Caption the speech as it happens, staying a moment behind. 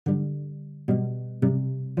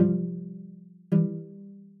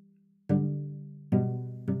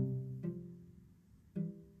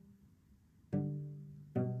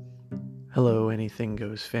Hello, Anything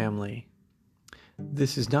Goes family.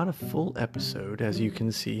 This is not a full episode, as you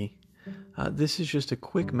can see. This is just a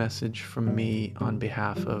quick message from me on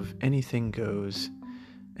behalf of Anything Goes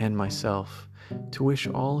and myself to wish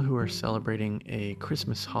all who are celebrating a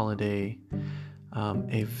Christmas holiday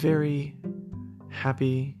a very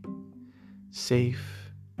happy, safe,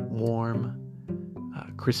 warm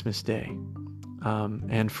Christmas day.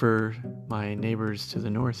 And for my neighbors to the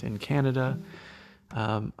north in Canada,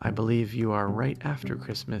 I believe you are right after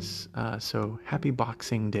Christmas, so happy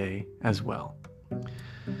Boxing Day as well.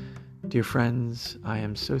 Dear friends, I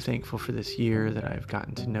am so thankful for this year that I've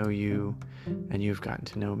gotten to know you and you've gotten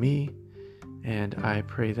to know me. And I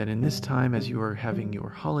pray that in this time, as you are having your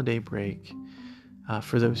holiday break,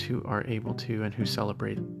 for those who are able to and who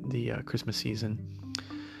celebrate the Christmas season,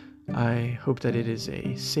 I hope that it is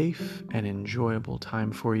a safe and enjoyable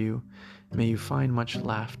time for you. May you find much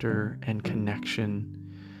laughter and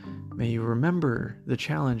connection. May you remember the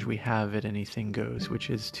challenge we have at Anything Goes, which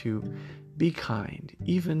is to be kind,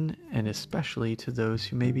 even and especially to those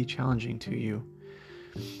who may be challenging to you.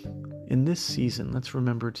 In this season, let's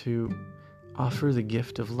remember to offer the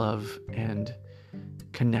gift of love and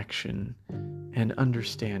connection and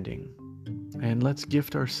understanding. And let's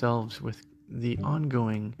gift ourselves with the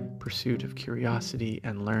ongoing pursuit of curiosity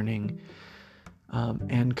and learning,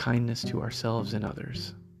 and kindness to ourselves and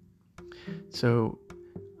others. So,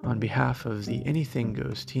 on behalf of the Anything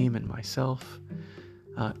Goes team and myself,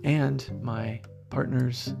 and my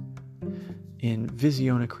partners in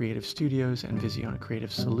Visiona Creative Studios and Visiona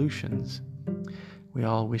Creative Solutions, we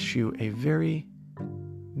all wish you a very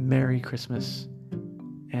Merry Christmas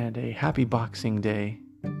and a Happy Boxing Day.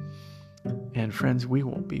 And friends, we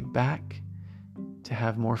will be back to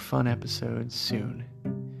have more fun episodes soon.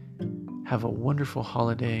 Have a wonderful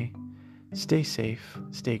holiday. Stay safe,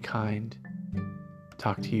 stay kind.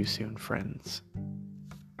 Talk to you soon, friends.